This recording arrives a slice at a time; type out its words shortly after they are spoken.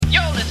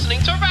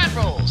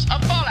Rad Rolls, a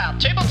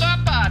Fallout tabletop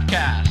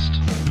podcast.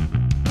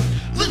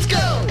 Let's go!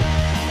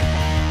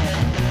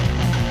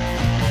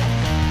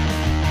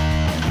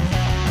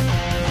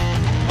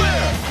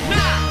 We're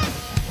not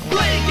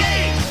playing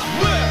games!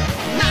 We're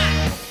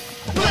not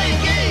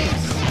playing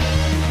games!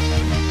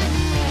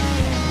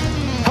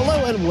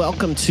 Hello and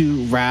welcome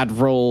to Rad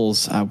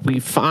Rolls. We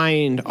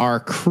find our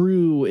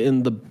crew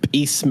in the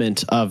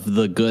basement of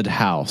the Good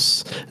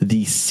House,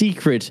 the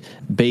secret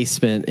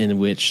basement in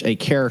which a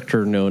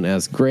character known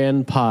as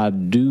Grandpa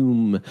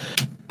Doom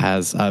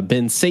has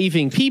been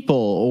saving people,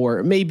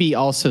 or maybe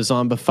also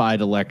zombified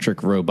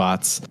electric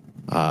robots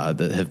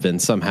that have been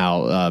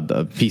somehow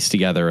pieced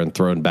together and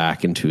thrown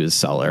back into his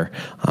cellar.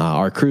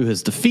 Our crew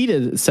has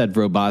defeated said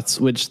robots,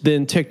 which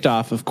then ticked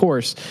off, of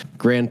course,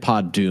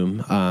 Grandpa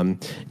Doom,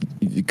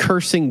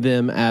 cursing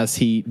them as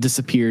he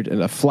disappeared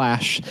in a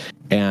flash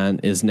and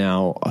is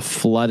now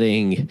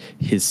flooding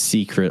his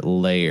secret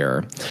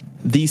lair.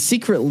 The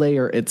secret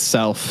lair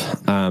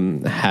itself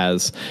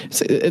it's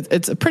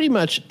pretty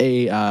much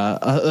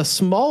a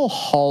small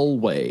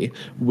hallway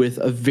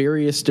with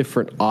various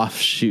different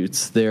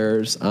offshoots.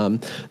 There's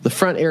the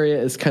front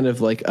area is kind of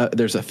like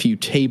there's a few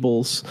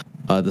tables.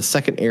 The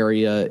second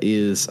area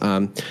is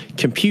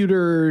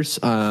computers,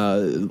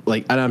 and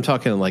I'm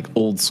talking like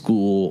old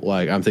school,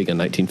 like I'm thinking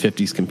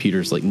 1950s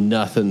computers, like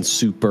nothing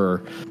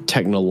super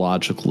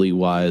technologically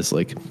wise,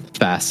 like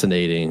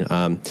fascinating.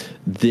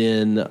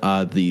 Then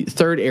the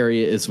third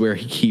area is where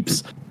he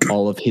keeps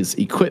all of his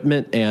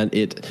equipment, and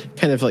it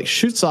kind of like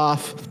shoots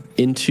off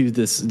into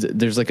this.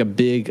 There's like a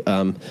big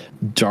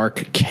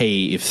dark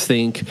cave.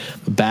 Think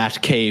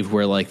Bat Cave,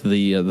 where like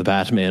the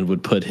Batman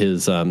would put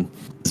his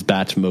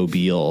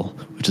Batmobile,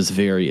 which is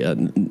very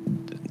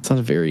it's not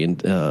a very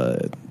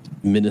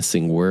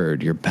menacing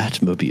word, your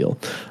Batmobile,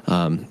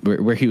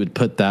 where he would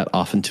put that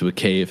off into a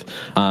cave.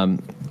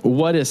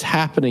 What is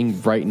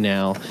happening right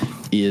now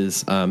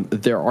is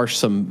there are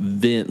some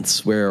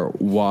vents where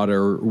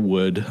water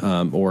would,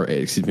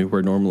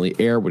 where normally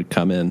air would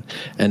come in,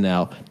 and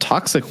now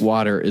toxic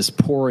water is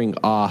pouring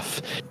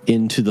off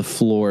into the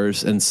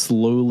floors and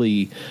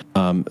slowly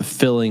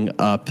filling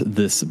up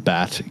this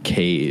bat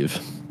cave.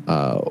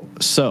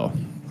 So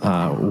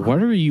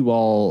what are you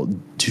all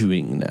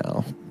doing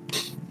now?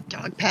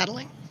 Dog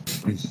paddling?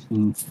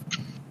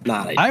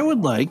 I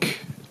would like,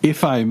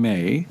 if I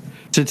may,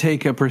 to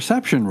take a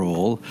perception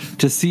roll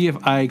to see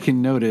if I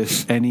can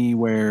notice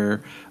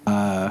anywhere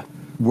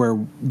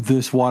where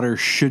this water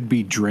should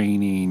be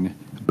draining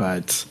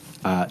but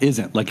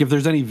isn't. Like if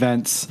there's any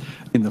vents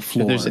in the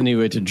floor. If there's any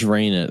way to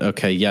drain it.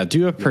 Okay, yeah.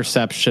 Do a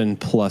perception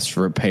plus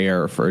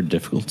repair for a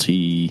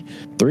difficulty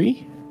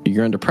 3.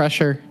 You're under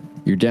pressure.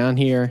 You're down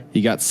here.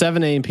 You got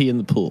 7 AMP in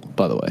the pool,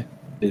 by the way.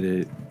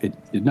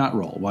 It did not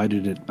roll. Why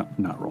did it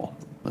not roll?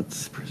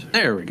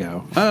 There we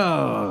go.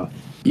 Oh.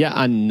 Yeah,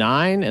 a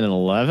 9 and an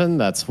 11.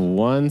 That's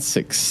one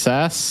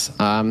success.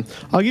 I'll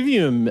kind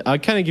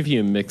of give you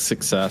a mixed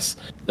success.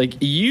 Like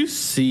you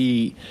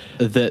see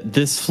that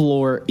this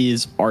floor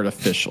is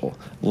artificial.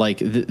 Like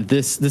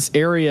this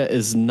area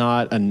is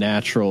not a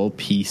natural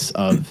piece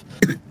of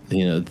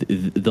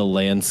the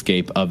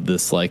landscape of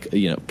this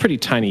pretty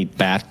tiny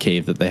bat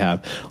cave that they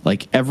have.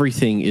 Like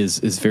everything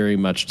is very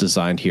much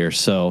designed here.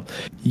 So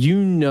you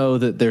know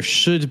that there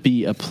should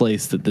be a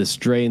place that this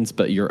drains,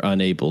 but you're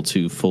unable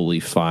to fully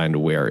find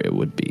where it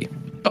would be.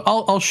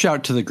 I'll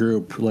shout to the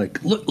group,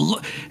 like,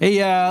 look,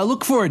 hey,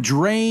 look for a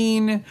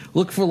drain,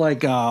 look for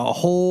like a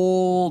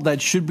hole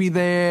that should be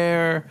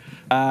there,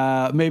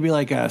 maybe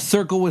like a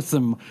circle with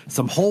some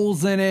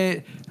holes in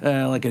it,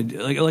 like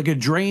a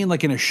drain,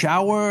 like in a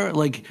shower.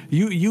 Like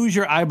you use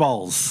your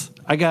eyeballs.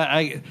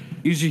 I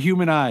use your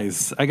human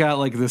eyes. I got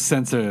like this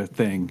sensor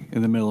thing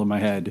in the middle of my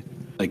head.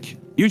 Like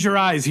use your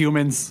eyes,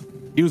 humans.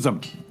 Use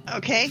them.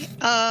 Okay.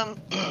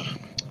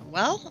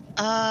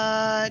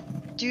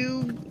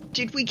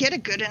 Did we get a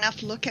good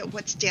enough look at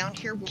what's down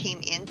here? We came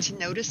in to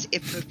notice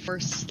if the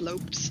first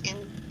slopes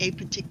in a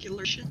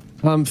particular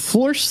direction.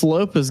 Floor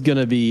slope is going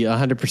to be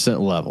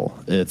 100% level.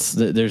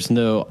 There's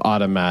no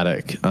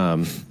automatic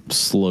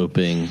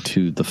sloping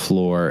to the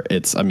floor.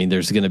 There's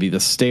going to be the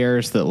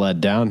stairs that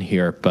led down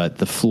here, but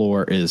the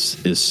floor is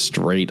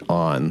straight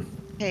on.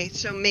 Okay,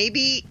 so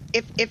maybe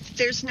if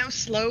there's no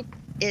slope,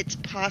 it's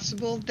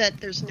possible that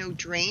there's no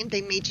drain.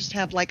 They may just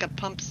have like a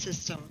pump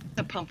system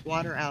to pump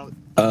water out.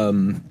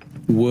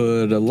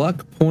 Would a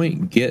luck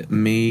point get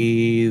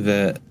me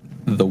that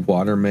the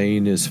water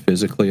main is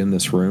physically in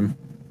this room?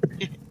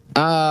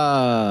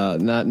 Now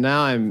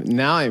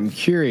I'm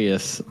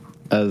curious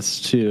as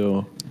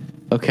to.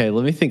 Okay,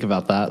 let me think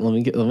about that. Let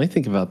me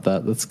think about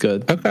that. That's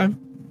good. Okay.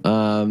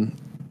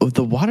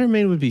 The water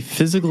main would be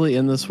physically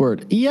in this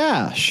word.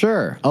 Yeah,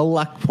 sure. A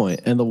luck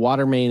point, and the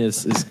water main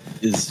is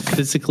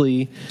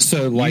physically.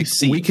 So like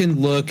we can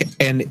look,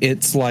 and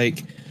it's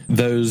like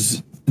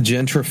those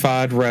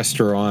gentrified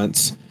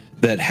restaurants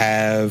that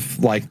have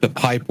like the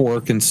pipe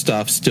work and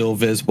stuff still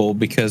visible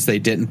because they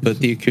didn't put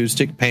the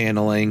acoustic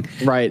paneling.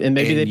 Right, and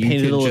maybe they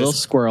painted a little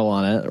squirrel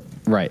on it.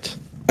 Right.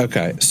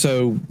 Okay,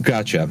 so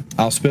gotcha.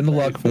 I'll spend a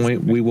luck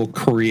point. We will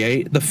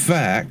create the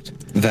fact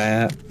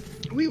that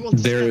We will.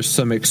 there is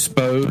some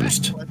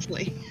exposed.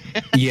 Leslie.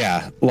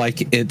 Yeah,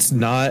 like it's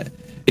not.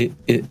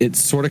 It's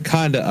sort of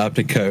kind of up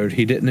to code.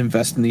 He didn't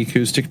invest in the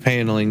acoustic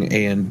paneling,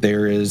 and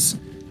there is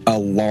a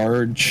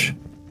large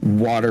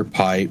water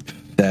pipe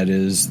that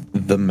is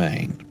the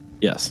main.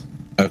 Yes.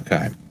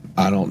 Okay.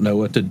 I don't know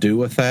what to do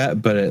with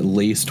that, but at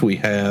least we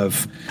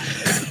have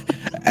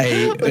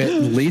I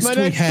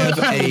didn't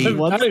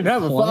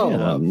have a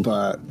follow-up,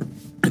 but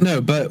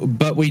no,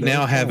 but we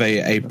now have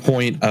a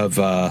point of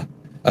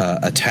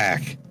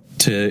attack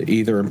to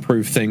either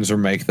improve things or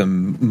make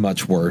them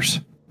much worse.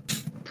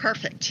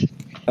 Perfect.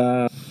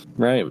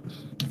 right.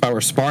 If I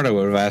were smart, I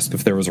would have asked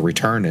if there was a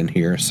return in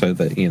here so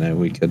that,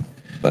 we could,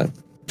 but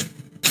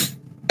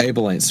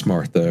Abel ain't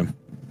smart though.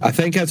 I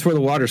think that's where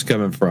the water's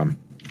coming from.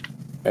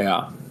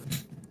 Yeah.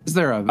 Is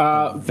there a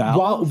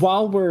valve?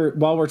 While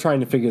we're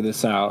trying to figure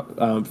this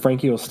out,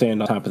 Frankie will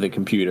stand on top of the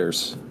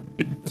computers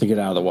to get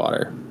out of the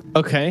water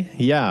Okay.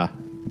 Yeah.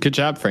 Good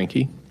job,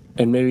 Frankie.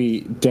 and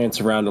maybe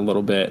dance around a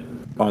little bit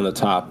on the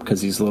top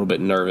because he's a little bit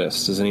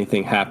nervous. Does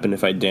anything happen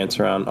if I dance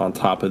around on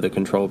top of the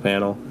control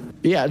panel?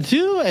 Yeah.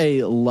 Do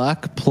a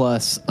luck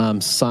plus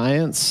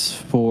science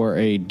for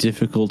a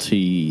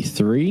difficulty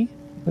 3.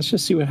 Let's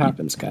just see what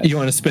happens, guys. You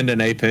want to spend an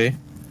AP?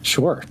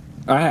 Sure.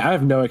 I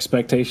have no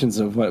expectations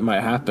of what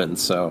might happen,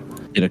 so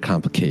Get a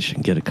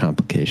complication. Get a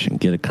complication.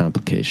 Get a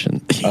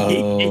complication.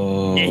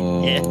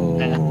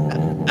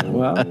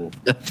 well.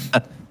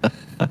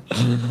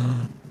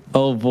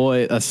 Oh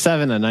boy, a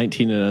 7, a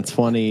 19, and a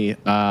 20.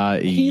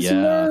 He's yeah.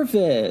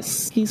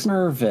 nervous. He's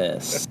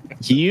nervous.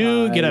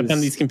 You get up Guys.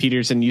 on these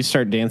computers and you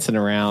start dancing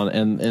around,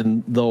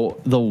 and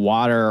the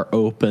water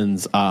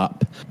opens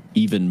up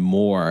even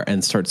more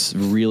and starts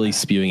really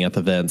spewing at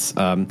the vents.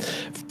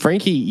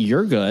 Frankie,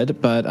 you're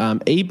good, but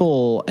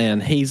Abel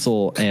and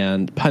Hazel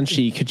and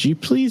Punchy, could you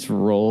please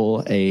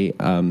roll a,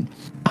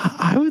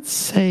 I would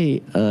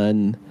say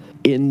an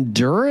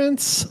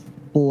endurance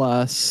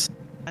plus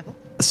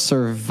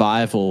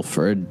survival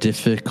for a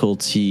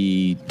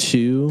difficulty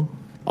 2?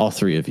 All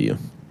 3 of you.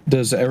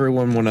 Does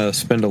everyone want to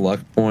spend a luck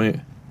point?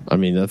 I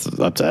mean, that's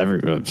up to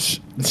everyone.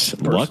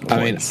 Luck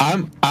I mean, points.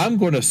 I'm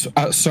going to.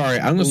 Sorry,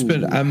 I'm going to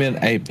spend. I'm in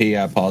AP.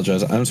 I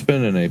apologize. I'm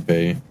spending an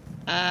AP.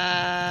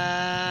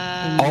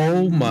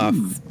 Oh my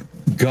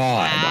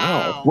god!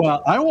 Wow.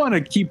 Well, I want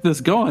to keep this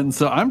going,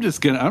 so I'm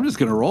just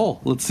gonna roll.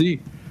 Let's see.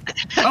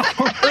 Oh,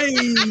 hey!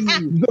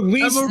 The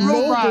least I'm a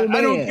robot. mobile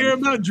I don't man. care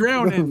about The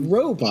drowning.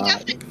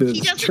 robot. He The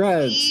doesn't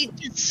treads. need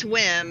to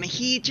swim.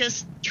 He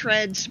just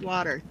treads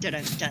water.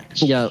 Dun-dun-dun.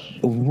 Yeah,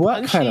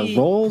 What kind of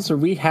rolls are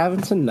we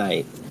having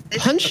tonight?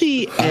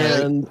 Punchy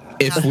and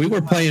If we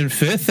were playing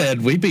fifth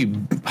ed, we'd be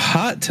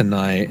hot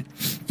tonight.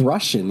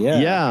 Russian, yeah.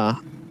 yeah.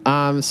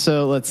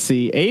 So let's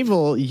see.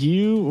 Abel,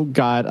 you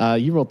got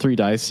you rolled 3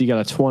 dice. You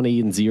got a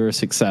 20 and 0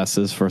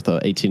 successes for the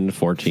 18 to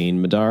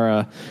 14.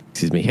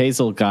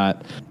 Hazel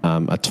got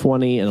a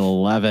 20 and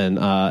 11,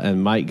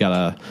 and Mike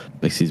got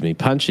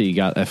Punchy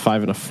got a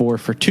 5 and a 4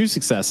 for 2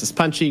 successes.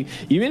 Punchy,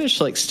 you managed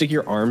to stick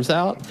your arms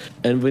out,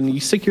 and when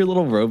you stick your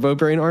little Robo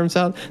Brain arms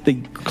out, they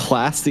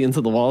clasp the ends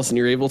of the walls, and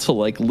you're able to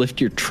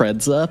lift your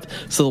treads up,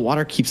 so the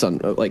water keeps on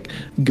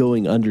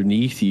going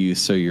underneath you,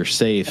 so you're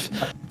safe.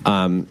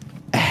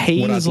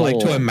 Hazel. What I'd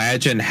like to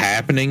imagine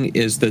happening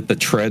is that the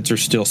treads are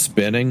still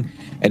spinning,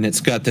 and it's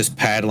got this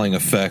paddling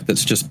effect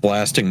that's just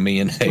blasting me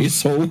and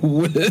Hazel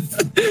with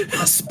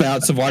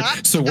spouts of water.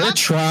 So we're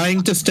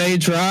trying to stay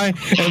dry,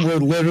 and we're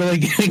literally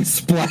getting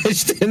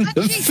splashed in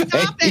the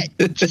Stop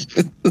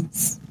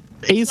face.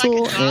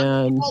 Hazel Like a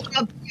dog.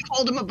 and You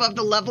hold them above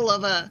the level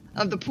of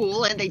the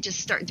pool, and they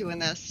just start doing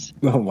this.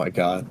 Oh my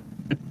god.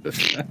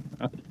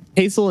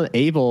 Hazel and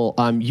Abel,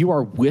 you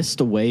are whisked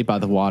away by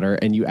the water,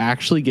 and you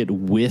actually get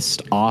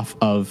whisked off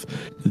of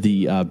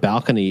the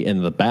balcony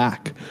in the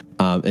back,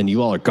 and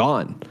you all are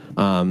gone.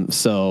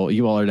 So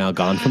you all are now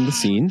gone from the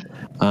scene.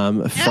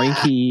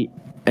 Frankie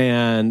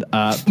and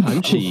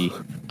Punchy,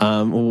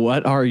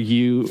 what are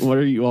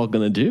you all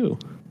gonna do?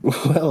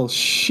 Well,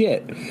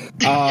 shit. We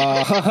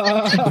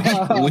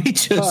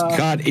just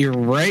got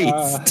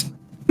erased.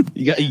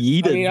 You got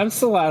yeeted. I mean, I'm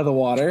still out of the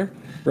water,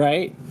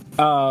 right?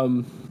 You're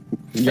on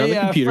the Hey,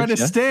 computer. Fred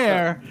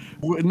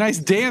Astaire, nice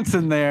dance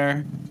in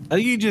there. I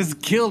think he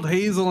just killed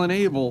Hazel and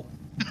Abel.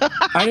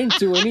 I didn't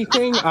do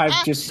anything. I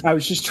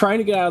was just trying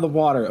to get out of the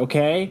water,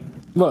 okay?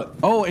 Look,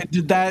 Oh, and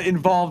did that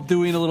involve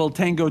doing a little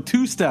tango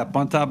two-step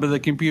on top of the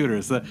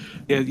computers? There's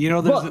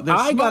Look,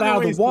 I got smarter out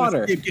of the ways to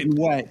water. escape getting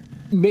wet.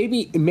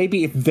 maybe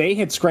if they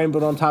had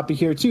scrambled on top of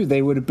here too,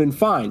 they would have been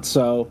fine.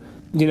 So,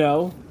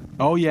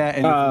 Oh yeah,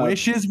 and if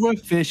wishes were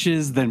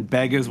fishes, then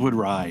beggars would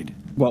ride.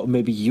 well,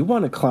 maybe you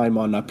want to climb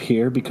on up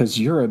here because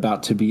you're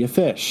about to be a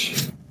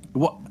fish.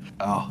 What?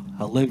 Oh,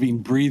 a living,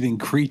 breathing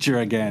creature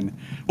again.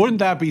 Wouldn't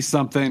that be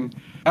something?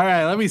 All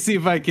right, let me see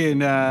if I can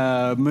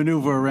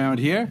maneuver around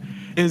here.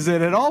 Is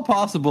it at all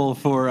possible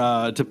for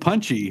to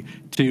Punchy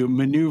to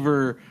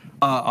maneuver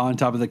on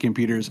top of the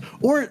computers,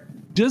 or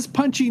does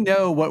Punchy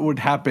know what would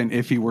happen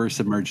if he were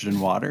submerged in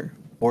water?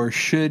 or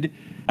should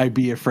I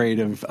be afraid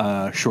of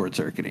short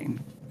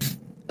circuiting?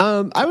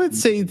 I would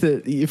say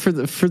that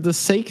for the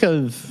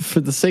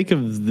sake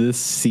of this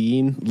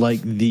scene,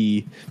 like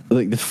the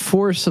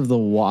force of the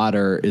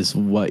water is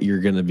what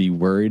you're going to be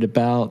worried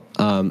about.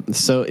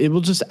 So it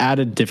will just add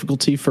a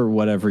difficulty for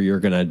whatever you're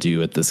going to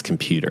do at this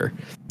computer.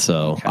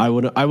 So okay. I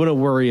wouldn't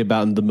worry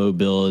about the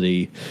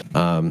mobility.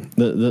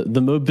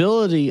 The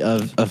mobility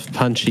of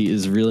Punchy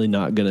is really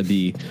not going to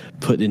be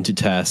put into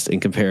test in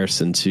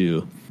comparison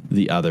to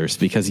the others,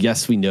 because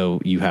yes, we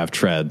know you have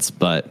treads,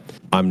 but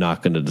I'm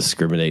not going to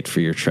discriminate for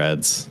your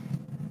treads.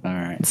 All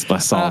right, it's my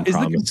solemn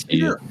promise to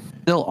you.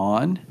 Still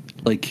on?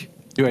 Like,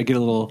 do I get a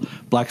little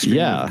black screen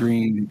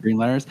with green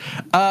letters?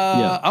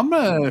 I'm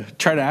gonna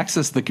try to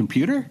access the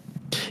computer.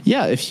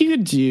 Yeah, if you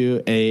could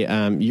do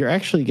you're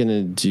actually going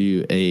to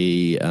do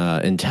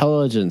a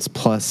intelligence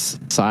plus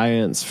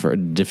science for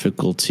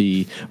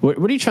difficulty. What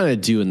are you trying to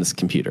do in this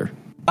computer?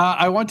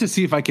 I want to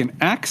see if I can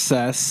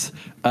access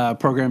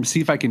program, see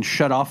if I can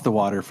shut off the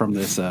water from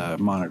this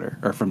monitor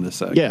or from this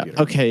computer.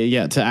 Okay,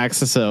 yeah. To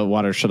access a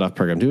water shut-off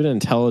program, do an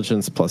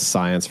intelligence plus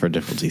science for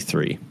difficulty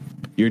 3.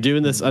 You're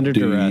doing this under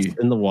duress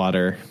in the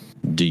water.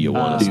 Do you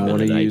want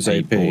to use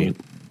AP?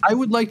 I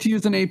would like to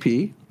use an AP.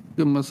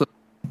 All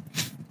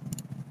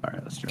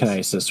right, let's Can I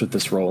assist with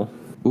this roll?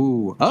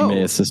 Ooh, you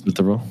may assist with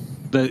the roll.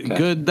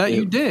 Good that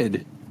you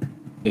did.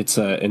 It's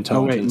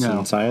intelligence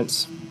and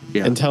science.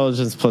 Yeah.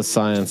 Intelligence plus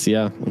science,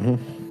 yeah.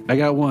 Mm-hmm. I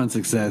got 1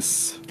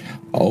 success.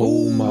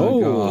 Oh my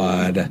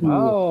God.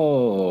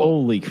 Oh.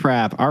 Holy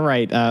crap. All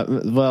right.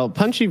 Well,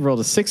 Punchy rolled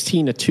a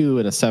 16, a 2,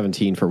 and a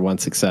 17 for 1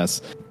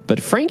 success. But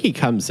Frankie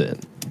comes in,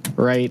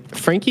 right?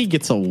 Frankie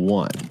gets a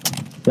 1.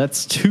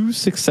 That's 2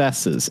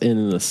 successes in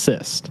an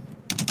assist.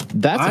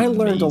 I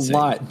learned a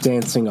lot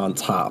dancing on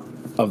top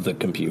of the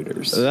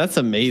computers. That's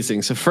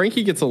amazing. So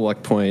Frankie gets a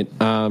luck point.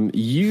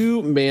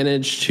 You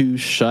manage to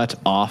shut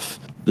off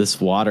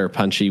this water,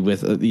 Punchy,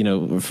 with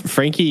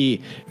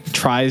Frankie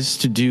tries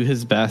to do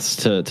his best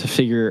to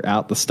figure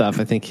out the stuff.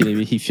 I think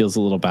maybe he feels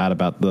a little bad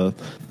about the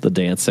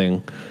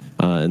dancing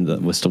and the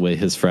whisked away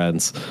his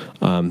friends.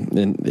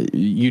 And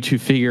you two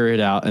figure it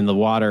out, and the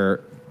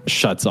water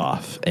shuts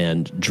off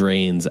and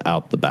drains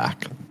out the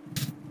back.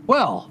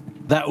 Well,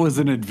 that was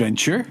an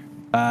adventure.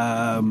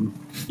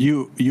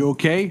 You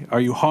okay? Are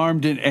you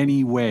harmed in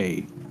any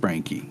way,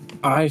 Frankie?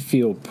 I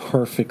feel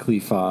perfectly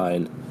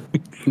fine.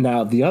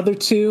 Now, the other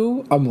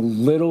 2, I'm a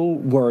little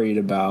worried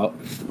about.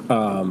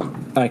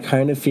 I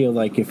kind of feel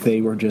like if they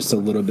were just a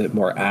little bit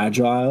more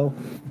agile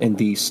in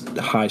these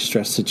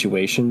high-stress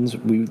situations,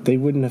 they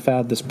wouldn't have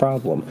had this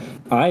problem.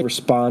 I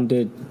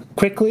responded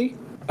quickly,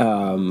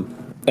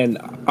 and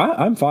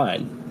I'm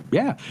fine.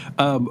 Yeah.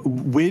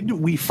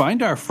 When we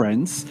find our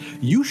friends,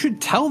 you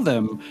should tell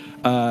them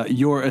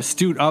your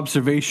astute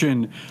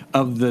observation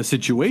of the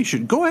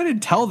situation. Go ahead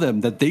and tell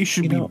them that they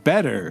should be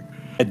better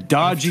at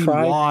dodging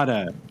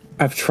water.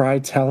 I've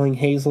tried telling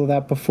Hazel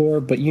that before,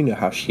 but you know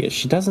how she is.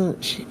 She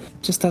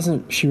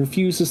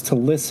refuses to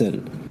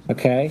listen,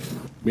 okay?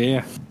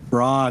 Yeah.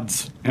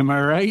 Rods. Am I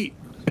right?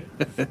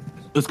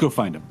 Let's go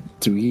find them.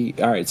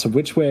 All right, so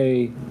which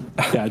way?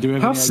 Yeah,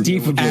 how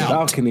steep of a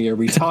balcony are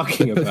we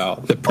talking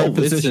about? The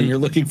preposition you're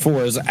looking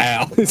for is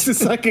out. Is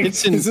this like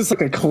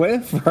a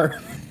cliff? Or?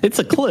 It's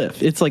a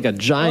cliff. It's like a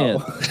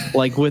giant,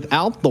 like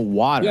without the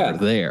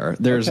water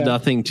there's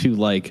nothing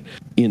to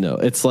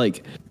it's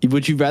like,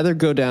 would you rather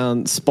go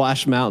down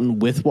Splash Mountain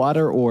with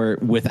water or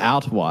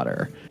without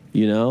water?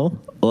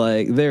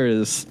 Like there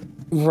is.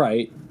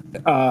 Right.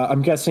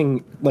 I'm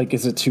guessing,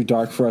 is it too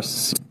dark for us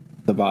to see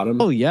the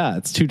bottom? Oh, yeah.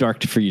 It's too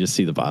dark for you to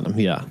see the bottom.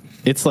 Yeah.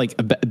 It's like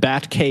a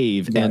bat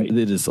cave, and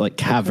it is like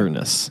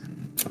cavernous.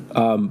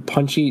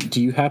 Punchy,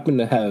 do you happen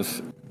to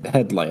have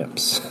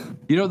headlamps?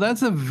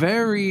 That's a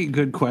very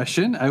good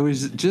question. I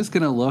was just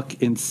going to look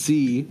and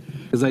see,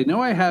 because I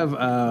know I have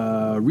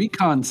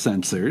recon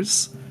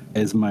sensors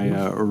as my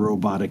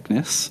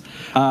roboticness.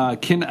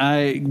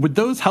 Would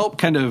those help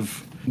kind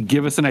of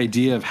give us an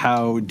idea of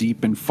how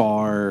deep and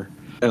far,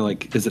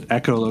 is it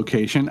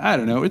echolocation? I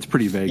don't know. It's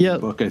pretty vague in the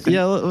book, I think.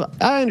 Yeah,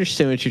 I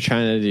understand what you're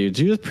trying to do.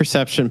 Do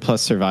perception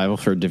plus survival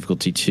for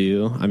difficulty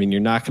 2. I mean,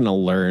 you're not going to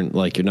learn,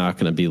 you're not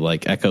going to be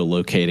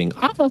echolocating,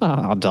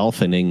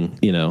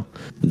 dolphining,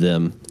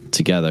 them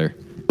together.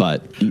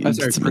 But I'm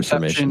sorry,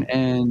 perception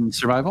and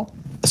survival?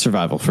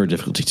 Survival for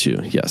difficulty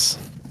 2, yes.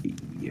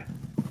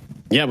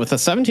 Yeah, with a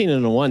 17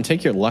 and a 1,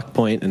 take your luck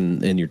point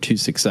and your 2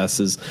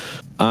 successes.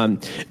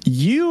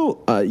 You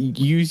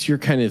use your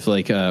kind of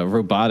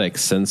robotic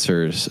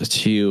sensors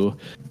to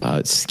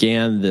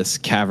scan this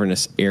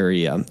cavernous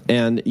area.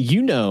 And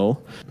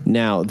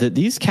now that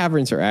these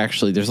caverns are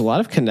actually, there's a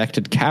lot of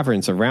connected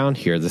caverns around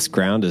here. This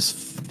ground is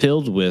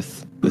filled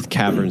with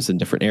caverns in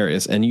different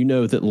areas. And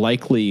that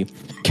likely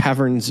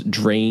caverns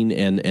drain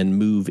and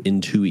move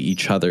into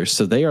each other.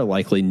 So they are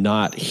likely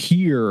not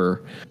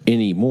here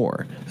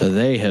anymore.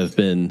 They have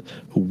been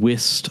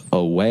whisked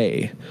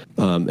away.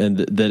 And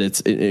that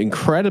it's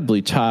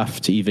incredibly tough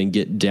to even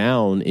get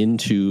down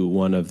into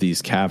one of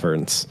these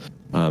caverns.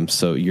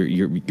 So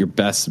your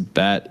best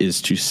bet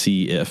is to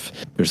see if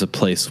there's a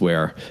place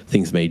where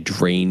things may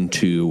drain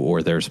to,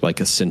 or there's like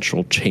a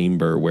central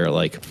chamber where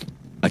like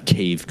a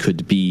cave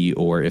could be,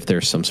 or if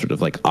there's some sort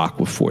of like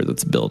aquifer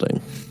that's building.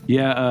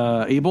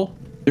 Yeah, Abel,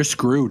 they're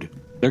screwed.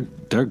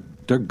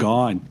 They're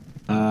gone.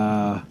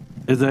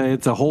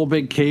 It's a whole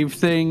big cave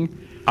thing.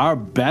 Our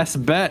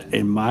best bet,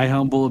 in my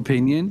humble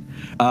opinion,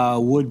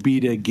 would be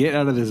to get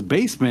out of this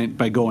basement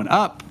by going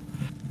up,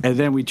 and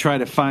then we try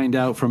to find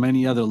out from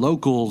any other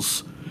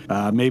locals,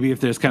 maybe if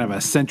there's kind of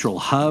a central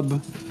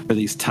hub for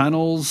these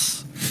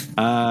tunnels,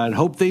 and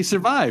hope they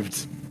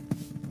survived.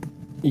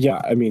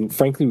 Yeah, I mean,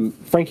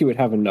 Frankie would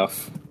have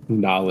enough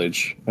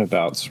knowledge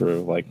about sort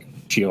of like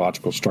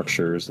geological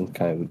structures and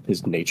kind of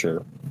his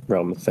nature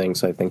realm of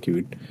things. I think he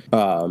would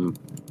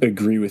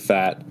agree with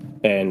that.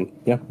 And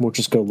yeah, we'll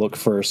just go look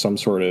for some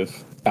sort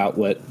of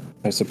outlet,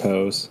 I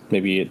suppose.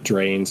 Maybe it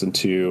drains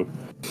into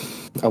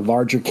a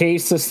larger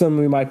cave system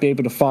we might be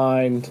able to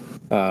find,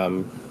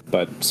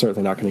 but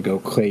certainly not going to go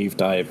cave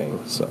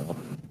diving. So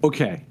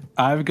okay,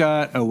 I've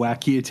got a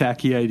wacky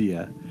attacky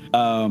idea.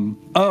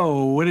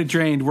 When it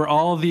drained, were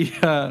all the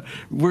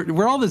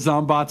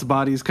Zombots'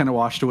 bodies kind of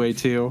washed away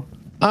too?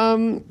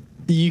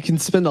 You can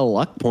spend a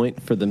luck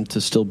point for them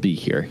to still be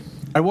here.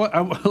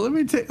 Let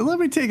me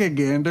take a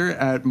gander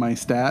at my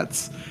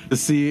stats to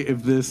see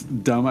if this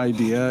dumb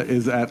idea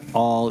is at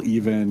all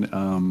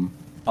even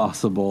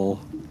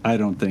possible. I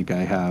don't think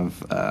I have.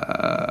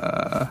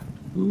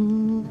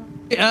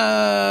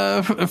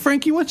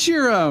 Frankie, what's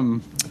your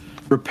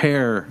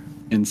repair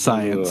in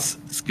science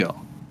skill?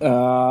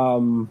 I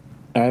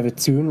have a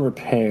 2 in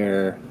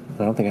repair. I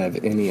don't think I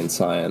have any in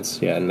science.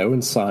 Yeah, no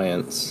in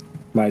science.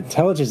 My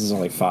intelligence is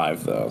only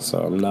 5 though,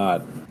 so I'm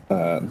not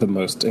the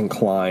most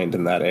inclined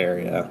in that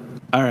area.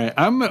 All right,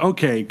 I'm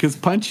okay because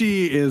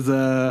Punchy is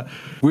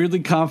weirdly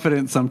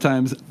confident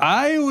sometimes.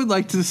 I would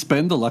like to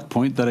spend the luck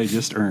point that I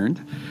just earned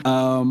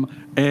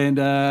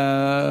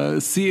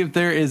and see if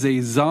there is a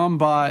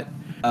Zombot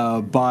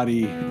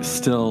body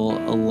still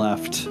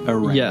left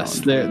around. Yes,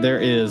 there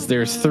is.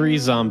 There's 3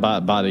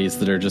 Zombot bodies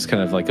that are just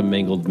kind of like a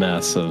mangled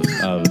mess of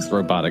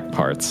robotic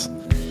parts.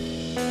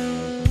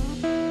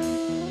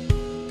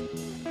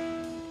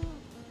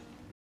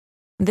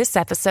 This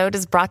episode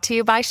is brought to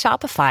you by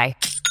Shopify.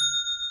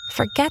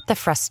 Forget the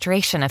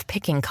frustration of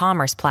picking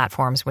commerce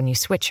platforms when you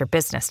switch your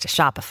business to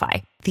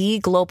Shopify, the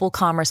global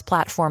commerce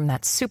platform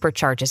that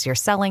supercharges your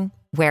selling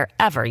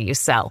wherever you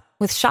sell.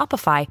 With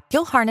Shopify,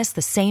 you'll harness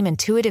the same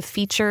intuitive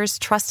features,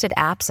 trusted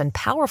apps, and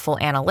powerful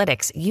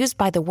analytics used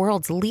by the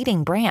world's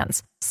leading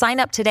brands.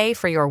 Sign up today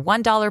for your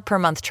 $1 per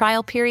month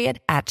trial period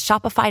at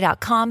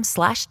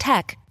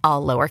shopify.com/tech,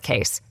 all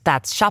lowercase.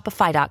 That's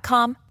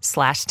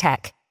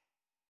shopify.com/tech.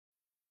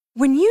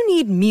 When you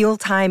need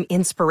mealtime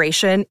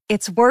inspiration,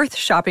 it's worth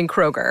shopping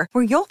Kroger,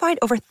 where you'll find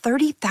over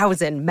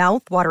 30,000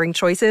 mouth-watering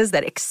choices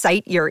that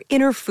excite your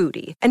inner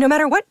foodie. And no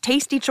matter what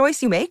tasty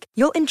choice you make,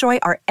 you'll enjoy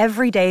our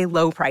everyday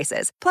low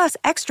prices, plus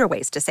extra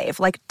ways to save,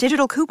 like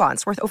digital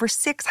coupons worth over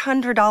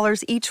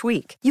 $600 each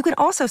week. You can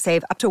also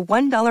save up to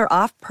 $1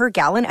 off per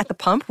gallon at the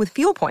pump with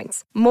fuel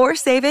points. More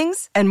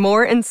savings and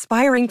more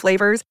inspiring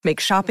flavors make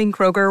shopping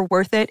Kroger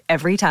worth it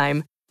every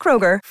time.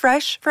 Kroger,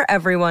 fresh for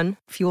everyone.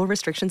 Fuel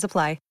restrictions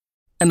apply.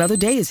 Another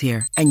day is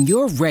here, and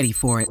you're ready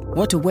for it.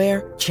 What to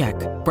wear? Check.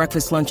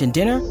 Breakfast, lunch, and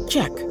dinner?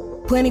 Check.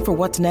 Planning for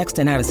what's next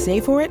and how to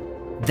save for it?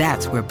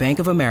 That's where Bank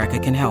of America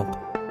can help.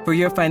 For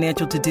your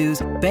financial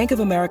to-dos, Bank of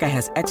America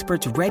has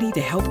experts ready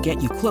to help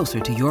get you closer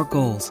to your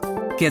goals.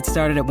 Get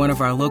started at one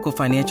of our local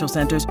financial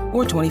centers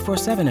or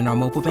 24/7 in our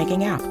mobile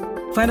banking app.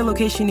 Find a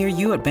location near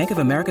you at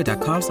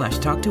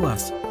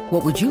bankofamerica.com/talktous.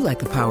 What would you like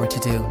the power to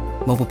do?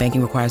 Mobile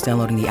banking requires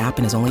downloading the app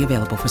and is only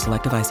available for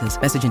select devices.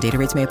 Message and data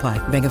rates may apply.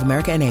 Bank of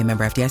America NA,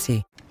 member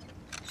FDIC.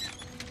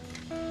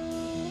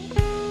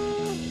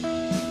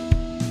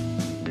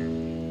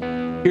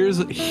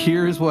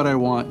 Here's what I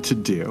want to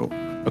do.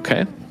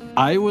 Okay.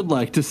 I would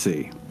like to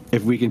see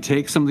if we can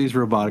take some of these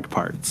robotic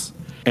parts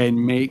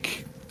and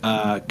make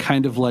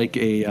kind of like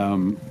a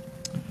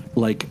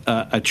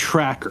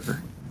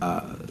tracker,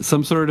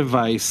 some sort of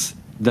device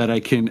that I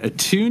can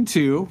attune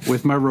to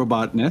with my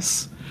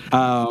robotness,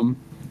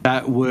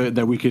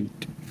 that we could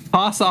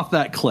toss off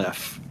that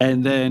cliff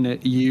and then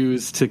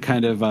use to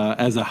kind of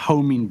as a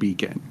homing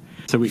beacon,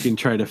 so we can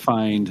try to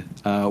find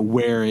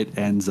where it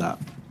ends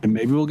up, and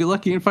maybe we'll get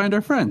lucky and find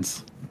our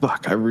friends.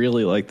 Fuck, I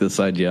really like this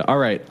idea. All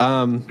right.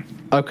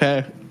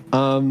 Okay.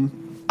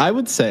 I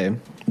would say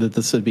that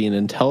this would be an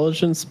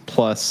intelligence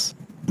plus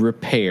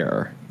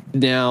repair.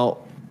 Now,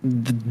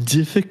 the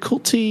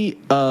difficulty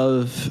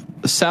of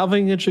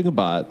salvaging a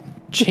bot,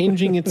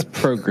 changing its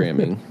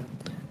programming,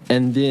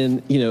 and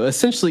then,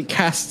 essentially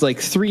cast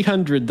like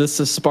 300 this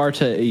is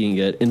Sparta-ing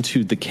it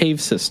into the cave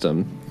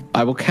system.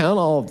 I will count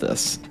all of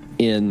this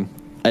in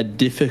a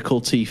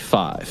difficulty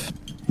 5.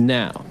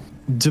 Now,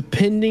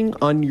 depending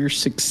on your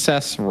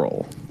success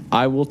roll,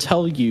 I will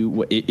tell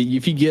you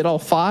if you get all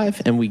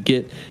 5 and you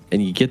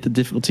get the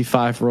difficulty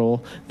 5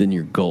 roll, then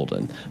you're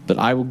golden. But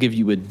I will give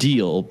you a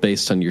deal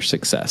based on your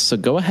success. So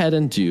go ahead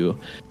and do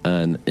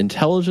an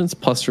intelligence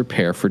plus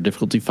repair for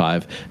difficulty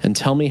 5 and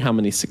tell me how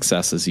many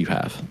successes you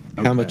have.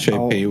 Okay. How much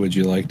AP would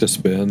you like to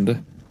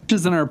spend? Which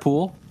is in our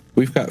pool?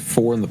 We've got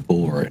 4 in the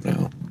pool right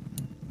now.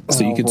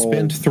 So you can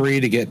spend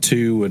 3 to get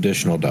 2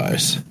 additional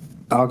dice.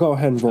 I'll go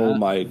ahead and roll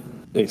my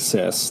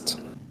assist.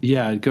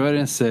 Yeah, go ahead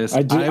and assist.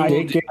 I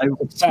did get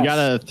success. You got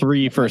a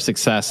 3 for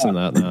success in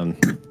that.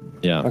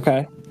 Yeah.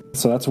 Okay,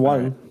 so that's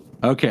 1.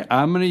 Okay,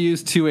 I'm going to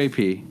use 2 AP.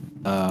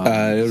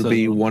 It'll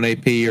be 1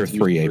 AP or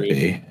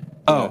 3 AP.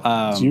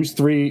 Oh, so use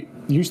 3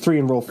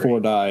 and roll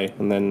 4 die,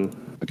 and then.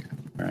 Okay.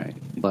 All right.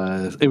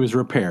 It was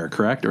repair,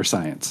 correct, or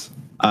science?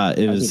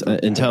 It was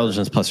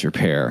intelligence plus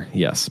repair.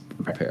 Yes,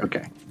 repair.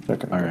 Okay.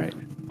 All right.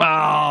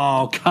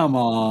 Oh, come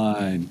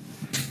on.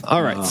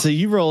 All right, so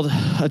you rolled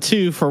a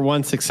 2 for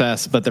 1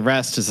 success, but the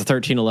rest is a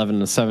 13, 11,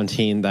 and a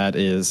 17. That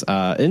is,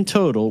 in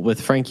total, with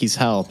Frankie's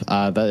help,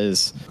 that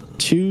is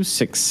 2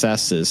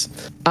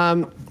 successes.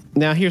 Now,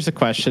 here's a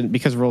question,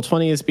 because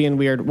Roll20 is being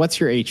weird.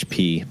 What's your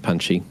HP,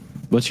 Punchy?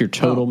 What's your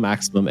total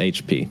maximum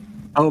HP?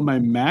 Oh, my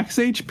max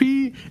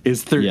HP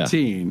is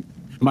 13. Yeah.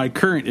 My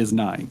current is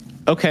 9.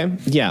 Okay,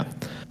 yeah.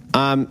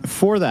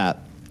 For that,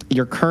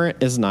 your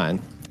current is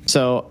 9.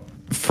 So,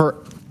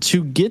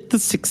 to get the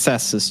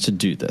successes to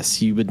do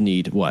this, you would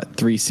need,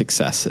 3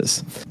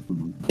 successes.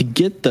 To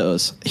get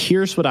those,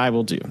 here's what I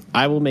will do.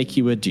 I will make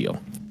you a deal.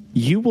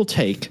 You will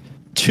take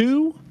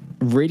 2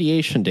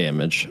 radiation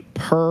damage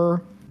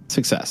per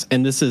success.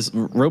 And this is,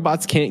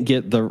 robots can't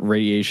get the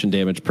radiation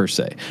damage per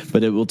se,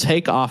 but it will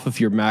take off of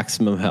your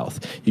maximum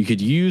health. You could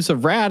use a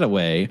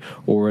RadAway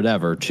or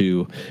whatever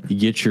to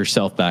get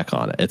yourself back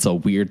on it. It's a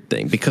weird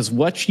thing, because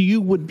what you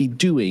would be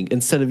doing,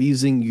 instead of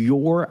using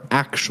your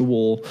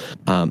actual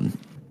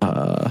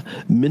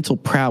mental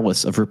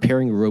prowess of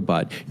repairing a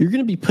robot, you're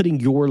going to be putting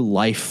your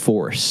life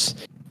force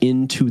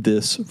into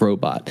this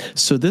robot.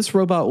 So this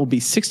robot will be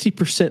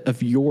 60%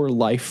 of your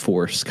life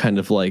force, kind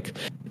of like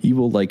you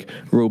will like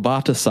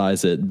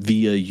roboticize it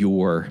via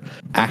your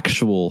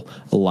actual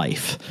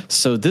life.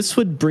 So this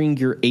would bring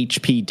your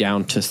HP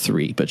down to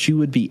 3, but you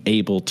would be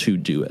able to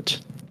do it.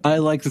 I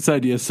like this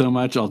idea so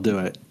much, I'll do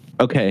it.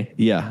 Okay,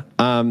 yeah.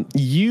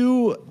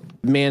 You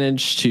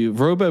manage to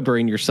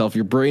robo-brain yourself.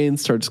 Your brain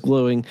starts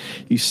glowing.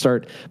 You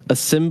start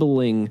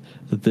assembling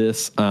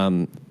this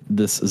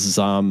this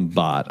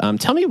Zombot.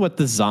 Tell me what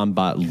this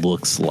Zombot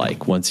looks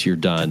like once you're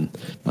done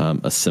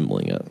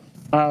assembling it.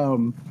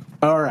 All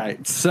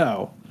right,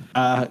 so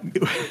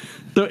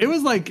it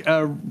was like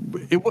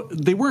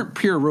they weren't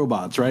pure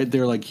robots, right?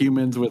 They're like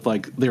humans with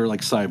they were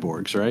like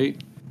cyborgs,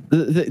 right?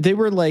 They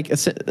were like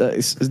if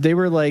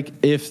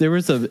there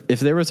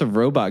was a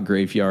robot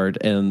graveyard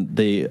and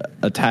they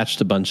attached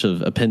a bunch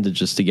of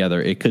appendages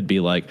together, it could be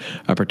like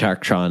a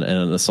Protectron and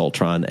an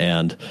Assaultron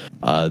and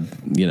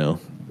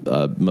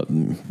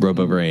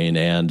RoboBrain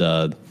and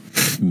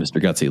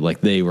Mr. Gutsy.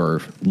 Like they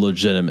were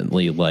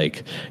legitimately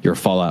like your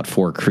Fallout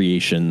 4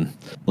 creation,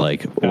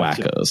 like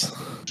wackos.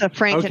 It's a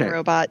Franken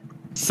robot.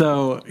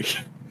 So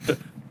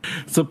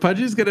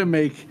Pudgy's gonna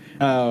make.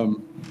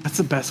 That's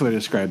the best way to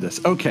describe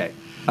this. Okay.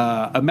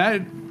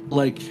 Imagine,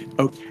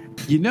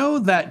 you know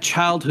that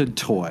childhood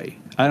toy?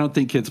 I don't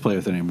think kids play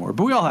with it anymore,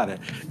 but we all had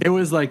it. It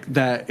was like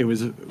that. It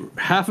was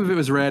half of it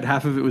was red,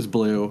 half of it was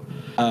blue,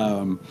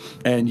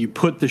 and you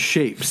put the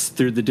shapes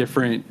through the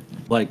different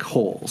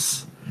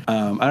holes. I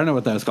don't know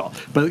what that was called,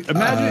 but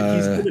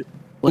imagine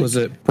was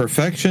it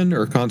perfection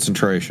or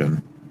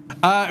concentration?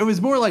 It was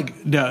more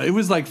it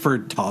was for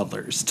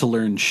toddlers to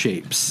learn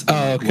shapes.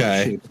 Oh,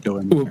 okay. Shapes go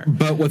in there.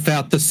 But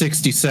without the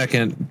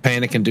 60-second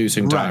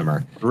panic-inducing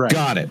timer. Right.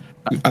 Got it.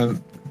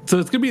 So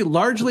it's going to be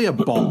largely a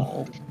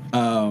ball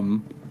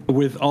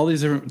with all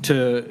these different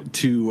to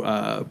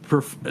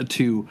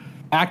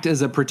act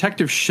as a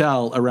protective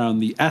shell around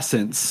the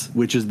essence,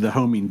 which is the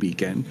homing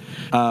beacon,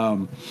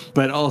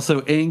 but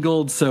also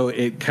angled so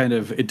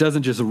it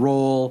doesn't just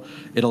roll.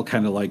 It'll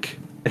kind of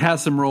it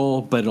has some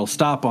roll, but it'll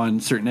stop on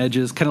certain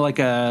edges, kind of like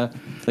a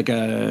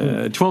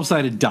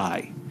 12-sided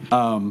die.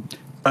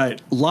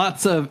 But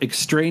lots of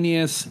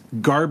extraneous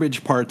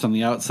garbage parts on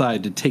the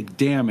outside to take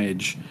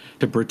damage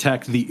to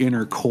protect the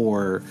inner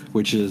core,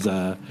 which is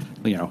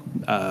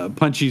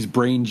Punchy's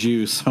brain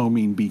juice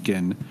homing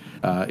beacon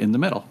in the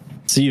middle.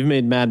 So you've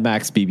made Mad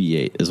Max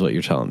BB-8, is what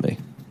you're telling me.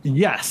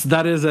 Yes,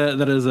 that is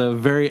a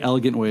very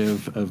elegant way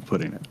of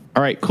putting it.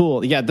 All right,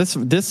 cool. Yeah, this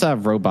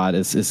robot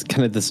is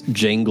kind of this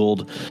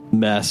jangled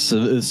mess,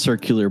 a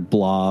circular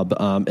blob,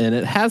 and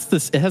it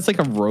has like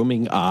a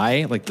roaming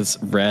eye, like this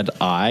red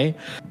eye,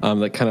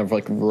 that kind of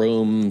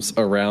roams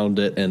around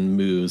it and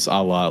moves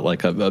a lot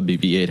like a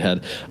BB-8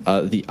 head.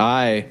 The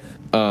eye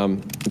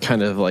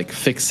kind of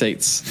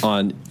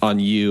fixates on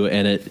you,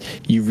 and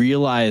you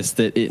realize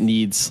that it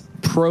needs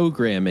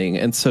programming,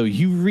 and so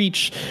you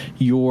reach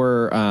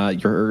your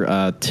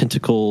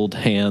tentacled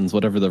hands,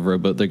 whatever the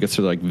robot, I guess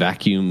they're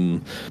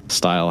vacuum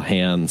style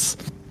hands,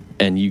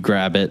 and you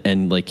grab it,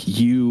 and like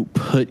you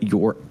put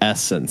your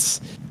essence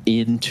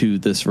into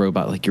this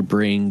robot. Like your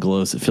brain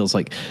glows. It feels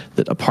like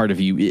that a part of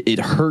you. It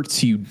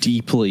hurts you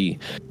deeply,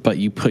 but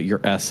you put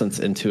your essence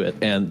into it,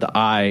 and the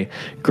eye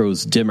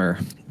grows dimmer.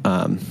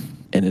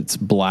 And it's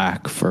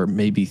black for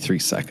maybe 3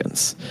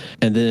 seconds.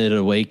 And then it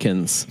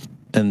awakens,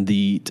 and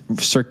the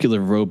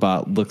circular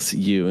robot looks at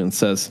you and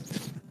says,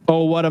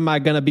 "Oh, what am I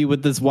going to be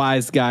with this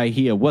wise guy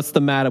here? What's the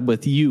matter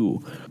with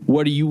you?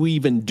 What are you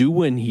even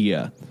doing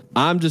here?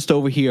 I'm just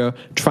over here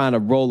trying to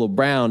roll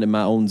around in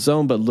my own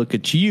zone, but look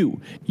at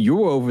you.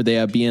 You're over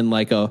there being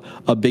like a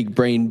big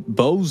brain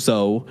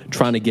bozo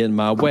trying to get in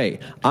my way.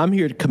 I'm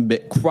here to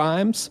commit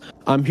crimes.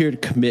 I'm here to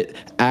commit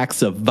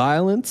acts of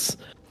violence.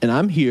 And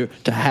I'm here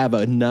to have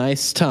a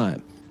nice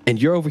time.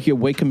 And you're over here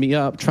waking me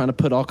up, trying to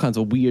put all kinds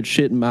of weird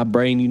shit in my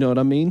brain. You know what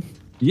I mean?"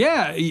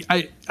 Yeah,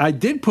 I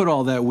did put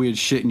all that weird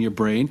shit in your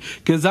brain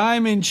because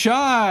I'm in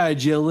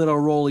charge, you little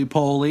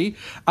roly-poly.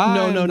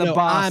 No.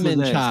 Boss I'm of in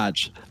this.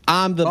 charge.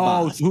 I'm the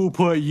boss. Oh, who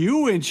put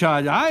you in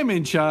charge? I'm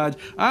in charge.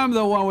 I'm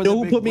the one with the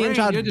Who big put me brain. in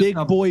charge? You're just Big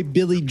a- boy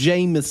Billy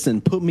Jameson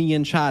put me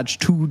in charge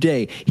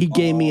today. He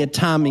gave me a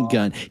Tommy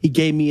gun. He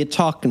gave me a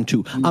talking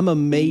to. I'm a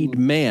made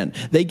man.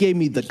 They gave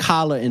me the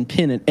collar and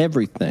pin and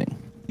everything.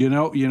 You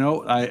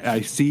know.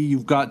 I see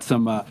you've got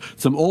some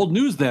old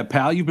news there,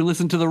 pal. You've been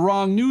listening to the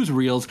wrong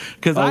newsreels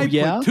because I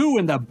put 2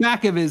 in the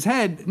back of his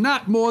head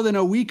not more than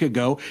a week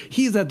ago.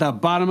 He's at the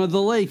bottom of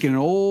the lake, an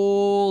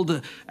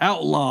old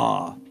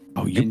outlaw.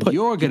 Oh, you're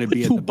going to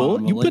be at the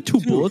bottom of the lake. You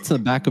put 2 bullets in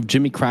the back of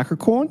Jimmy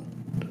Crackercorn?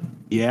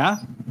 Yeah,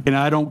 and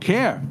I don't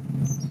care.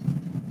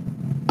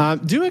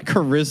 Do a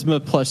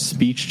charisma plus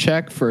speech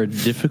check for a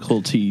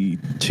difficulty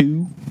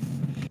 2.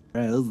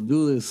 All right, let's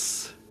do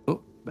this. Oh,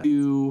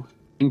 you.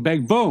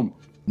 Bang, boom.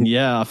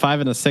 Yeah, a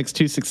 5 and a 6,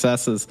 2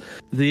 successes.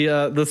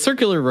 The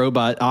circular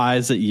robot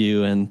eyes at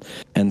you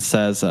and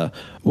says,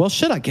 "Well,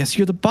 shit, I guess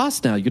you're the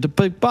boss now. You're the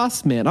big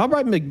boss man. All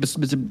right,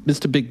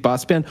 Mr. Big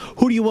Boss Man.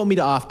 Who do you want me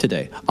to off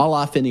today? I'll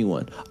off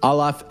anyone. I'll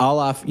off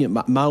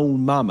my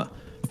own mama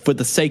for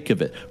the sake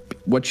of it.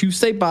 What you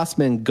say, boss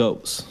man,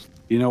 goes."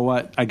 You know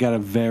what? I got a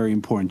very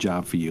important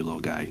job for you, little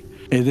guy.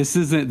 Hey, this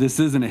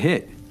isn't a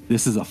hit.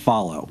 This is a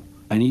follow.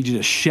 I need you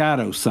to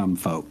shadow some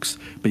folks,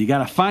 but you got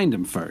to find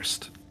them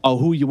first. Oh,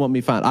 who you want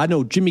me to find? I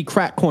know Jimmy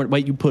Crackcorn.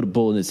 Wait, you put a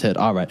bull in his head.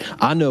 All right.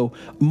 I know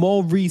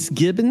Maurice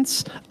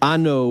Gibbons. I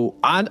know.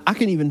 I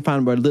can even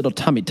find where little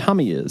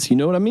Tommy is. You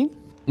know what I mean?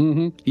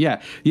 Mm-hmm.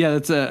 Yeah.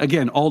 That's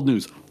again old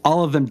news.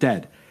 All of them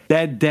dead.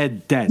 Dead.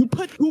 You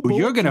put two bullets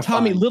You're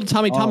gonna in little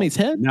Tommy's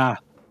head? Nah.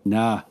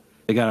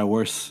 They got it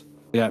worse.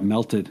 They got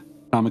melted.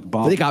 Atomic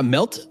bomb. They got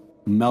melted.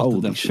 Melted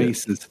Holy their shit.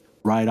 faces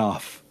right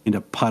off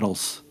into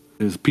puddles.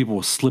 There's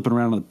people slipping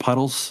around in the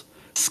puddles.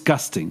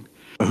 Disgusting.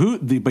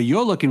 But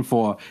you're looking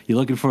for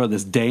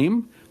this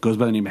dame, goes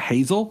by the name of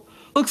Hazel.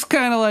 Looks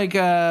kind of like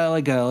a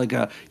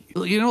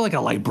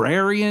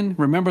librarian.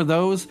 Remember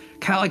those?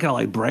 Kind of like a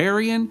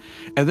librarian.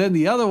 And then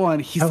the other one,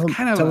 he's Tell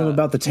him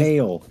about the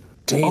tail.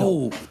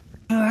 Oh,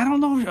 I don't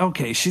know.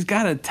 Okay, she's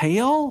got a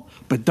tail,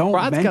 but don't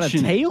Brad's mention got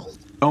a tail? It.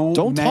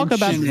 Don't talk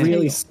about mention the it.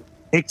 tail.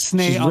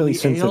 Ixnay She's on really the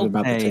sensitive ale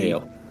about the day.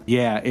 tail.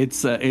 Yeah,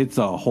 it's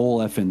a whole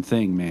effing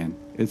thing, man.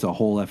 It's a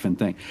whole effing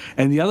thing.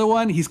 And the other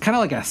one, he's kind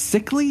of like a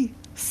sickly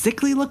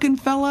looking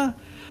fella.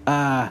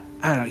 I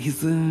don't know.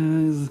 He's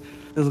a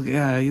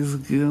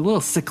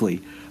little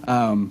sickly.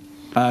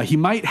 He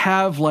might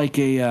have like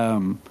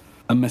a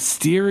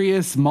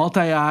mysterious,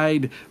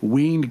 multi-eyed,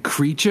 winged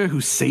creature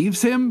who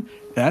saves him.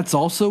 That's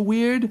also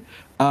weird.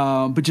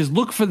 But just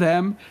look for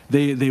them.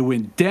 They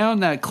went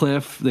down that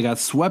cliff. They got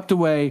swept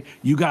away.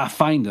 You gotta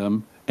find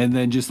them, and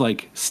then just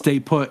like stay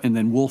put, and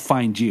then we'll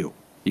find you.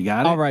 You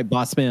got it? All right,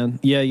 boss man.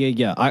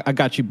 Yeah. I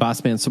got you,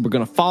 boss man. So we're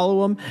going to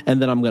follow him,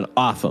 and then I'm going to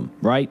off him,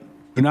 right?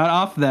 Do not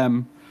off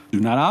them.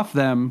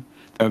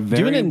 They're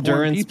very Do an important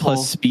endurance people.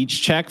 plus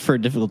speech check for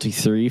difficulty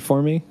 3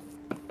 for me.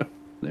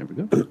 There we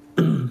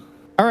go.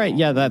 All right,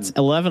 yeah, that's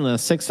 11 and a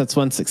 6. That's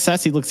 1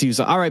 success. He looks at you.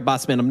 So, all right,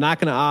 boss man, I'm not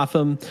going to off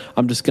him.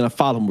 I'm just going to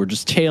follow him. We're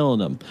just tailing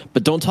him.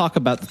 But don't talk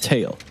about the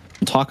tail.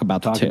 Don't talk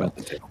about the tail.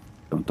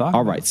 Don't talk.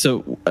 All right,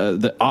 so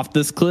off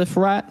this cliff,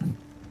 right?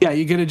 Yeah,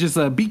 you're gonna just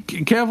be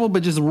careful,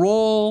 but just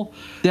roll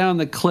down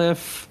the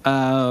cliff.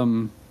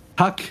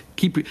 Huck,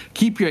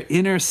 keep your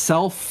inner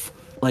self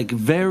like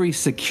very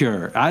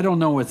secure. I don't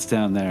know what's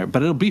down there,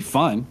 but it'll be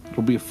fun.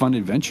 It'll be a fun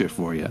adventure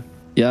for you.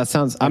 Yeah, that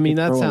sounds. I mean,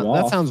 that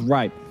sounds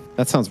right.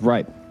 That sounds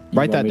right.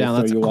 Write that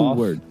down. That's a cool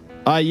word.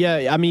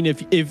 Yeah, I mean,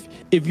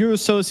 if your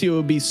associate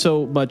would be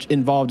so much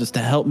involved as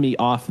to help me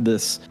off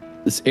this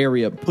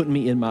area, put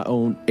me in my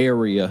own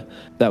area,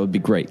 that would be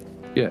great.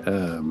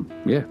 Yeah.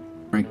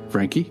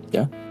 Frankie.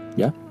 Yeah.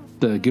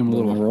 Give him a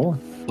little roll.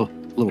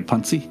 Little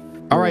punsy.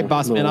 All right,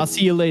 boss man. I'll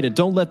see you later.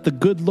 Don't let the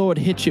good Lord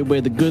hit you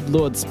where the good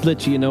Lord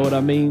split you. You know what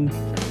I mean?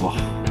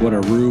 Oh, what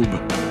a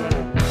rube.